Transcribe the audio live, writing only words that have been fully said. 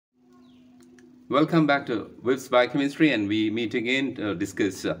Welcome back to Gibbs Biochemistry, and we meet again to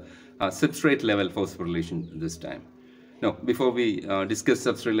discuss substrate level phosphorylation this time. Now, before we discuss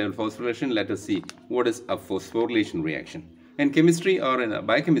substrate level phosphorylation, let us see what is a phosphorylation reaction. In chemistry or in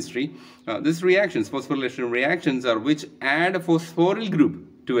biochemistry, these reactions, phosphorylation reactions, are which add a phosphoryl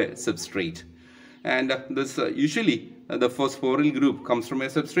group to a substrate. And this usually the phosphoryl group comes from a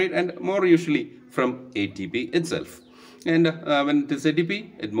substrate and more usually from ATP itself. And when it is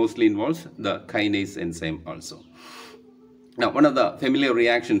ATP, it mostly involves the kinase enzyme also. Now, one of the familiar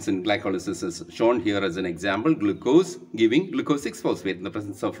reactions in glycolysis is shown here as an example: glucose giving glucose 6-phosphate in the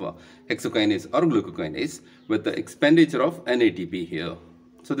presence of hexokinase or glucokinase with the expenditure of an ATP here.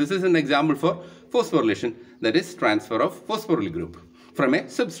 So this is an example for phosphorylation, that is transfer of phosphoryl group from a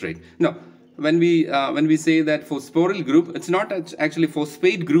substrate. Now, when we say that phosphoryl group, it's not actually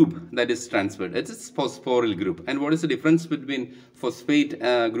phosphate group that is transferred, it's phosphoryl group. And what is the difference between phosphate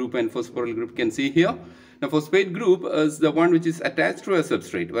group and phosphoryl group? You can see here. Now, phosphate group is the one which is attached to a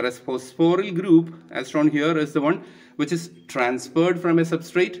substrate, whereas phosphoryl group, as shown here, is the one which is transferred from a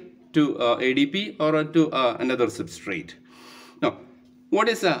substrate to ADP or to another substrate. Now, what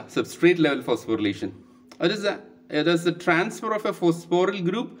is a substrate level phosphorylation? It is the transfer of a phosphoryl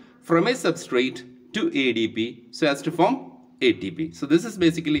group from a substrate to ADP so as to form ATP. So this is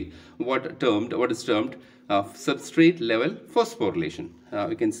basically what is termed substrate level phosphorylation.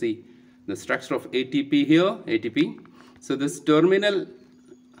 You can see the structure of ATP here, ATP. So this terminal,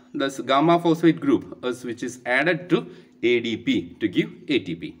 this gamma phosphate group which is added to ADP to give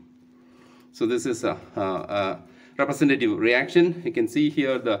ATP. So this is a representative reaction. You can see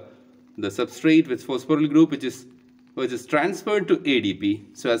here the substrate with phosphoryl group which is transferred to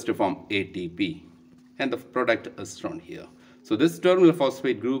ADP so as to form ATP, and the product is shown here. So this terminal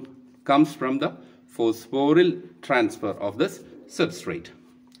phosphate group comes from the phosphoryl transfer of this substrate.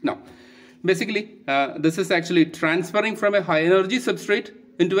 Now, basically this is actually transferring from a high energy substrate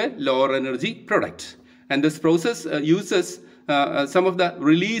into a lower energy product, and this process uses some of the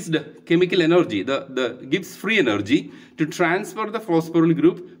released chemical energy, the Gibbs free energy, to transfer the phosphoryl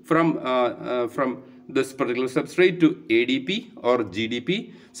group from this particular substrate to ADP or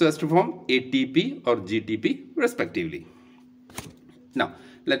GDP so as to form ATP or GTP respectively. Now,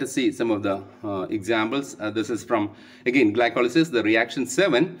 let us see some of the examples. This is from, again, glycolysis, the reaction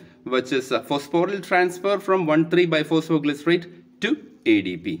 7, which is a phosphoryl transfer from 1,3-biphosphoglycerate to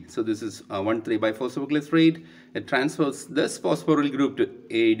ADP. So this is 1,3-biphosphoglycerate. It transfers this phosphoryl group to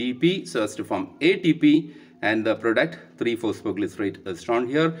ADP so as to form ATP, and the product 3-phosphoglycerate is shown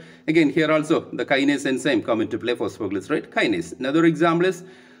here. Again, here also the kinase enzyme come into play, phosphoglycerate kinase. Another example is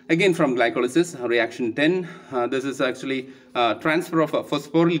again from glycolysis, reaction 10. This is actually transfer of a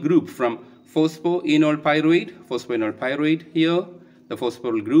phosphoryl group from phosphoenol pyruvate here, the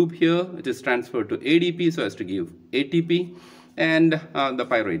phosphoryl group here, which is transferred to ADP so as to give ATP, and the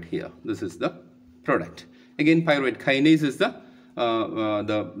pyruvate here. This is the product. Again, pyruvate kinase is the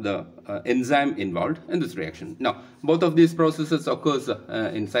enzyme involved in this reaction. Now, both of these processes occurs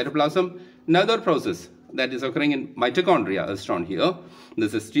in cytoplasm. Another process that is occurring in mitochondria is shown here.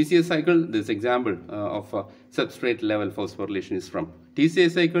 This is Gca cycle. This example of substrate level phosphorylation is from Gca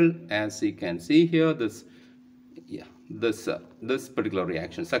cycle. As you can see here, this particular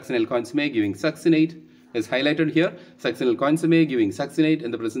reaction, succinyl coenzyme giving succinate, is highlighted here. Succinyl coenzyme giving succinate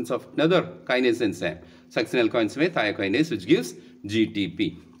in the presence of another kinase enzyme, succinyl coenzyme thiokinase, which gives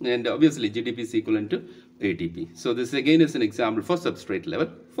GTP, and obviously GTP is equivalent to ATP. So this again is an example for substrate level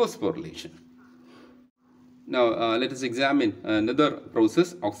phosphorylation. Now let us examine another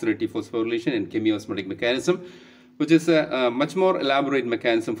process, oxidative phosphorylation in chemiosmotic mechanism, which is a much more elaborate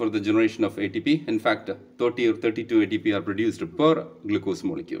mechanism for the generation of ATP. In fact, 30 or 32 ATP are produced per glucose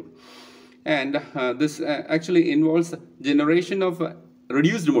molecule. And this actually involves generation of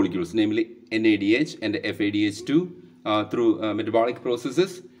reduced molecules, namely NADH and FADH2 through metabolic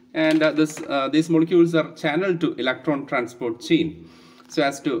processes. And these molecules are channeled to electron transport chain so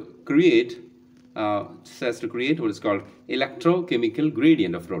as to create what is called electrochemical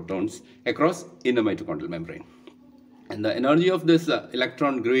gradient of protons across inner mitochondrial membrane. And the energy of this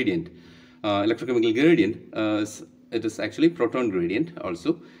electron gradient, electrochemical gradient, it is actually proton gradient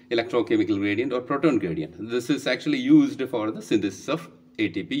also, electrochemical gradient or proton gradient. This is actually used for the synthesis of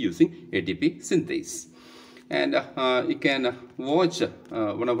ATP using ATP synthase. And you can watch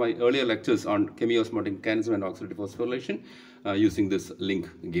one of my earlier lectures on chemiosmotic mechanism and oxidative phosphorylation using this link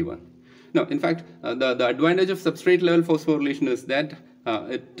given. Now, in fact, the advantage of substrate level phosphorylation is that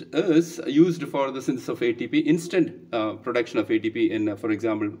it is used for the synthesis of ATP, instant production of ATP in, for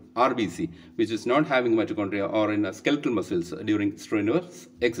example, RBC, which is not having mitochondria, or in skeletal muscles during strenuous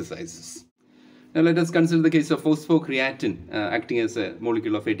exercises. Now let us consider the case of phosphocreatine acting as a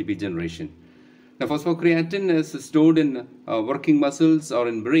molecule of ATP generation. Now phosphocreatine is stored in working muscles or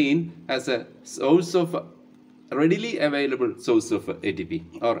in brain as a source of readily available source of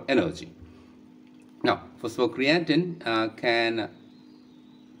ATP or energy. Now phosphocreatine can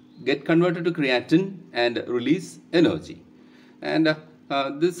get converted to creatine and release energy. And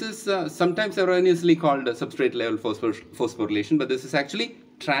this is sometimes erroneously called substrate-level phosphorylation, but this is actually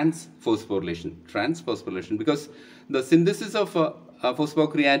transphosphorylation because the synthesis of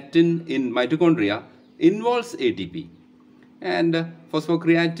phosphocreatine in mitochondria involves ATP. And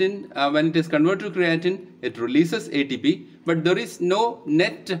phosphocreatine, when it is converted to creatine, it releases ATP, but there is no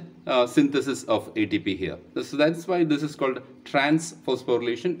net synthesis of ATP here. So that's why this is called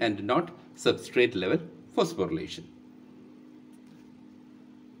transphosphorylation and not substrate level phosphorylation.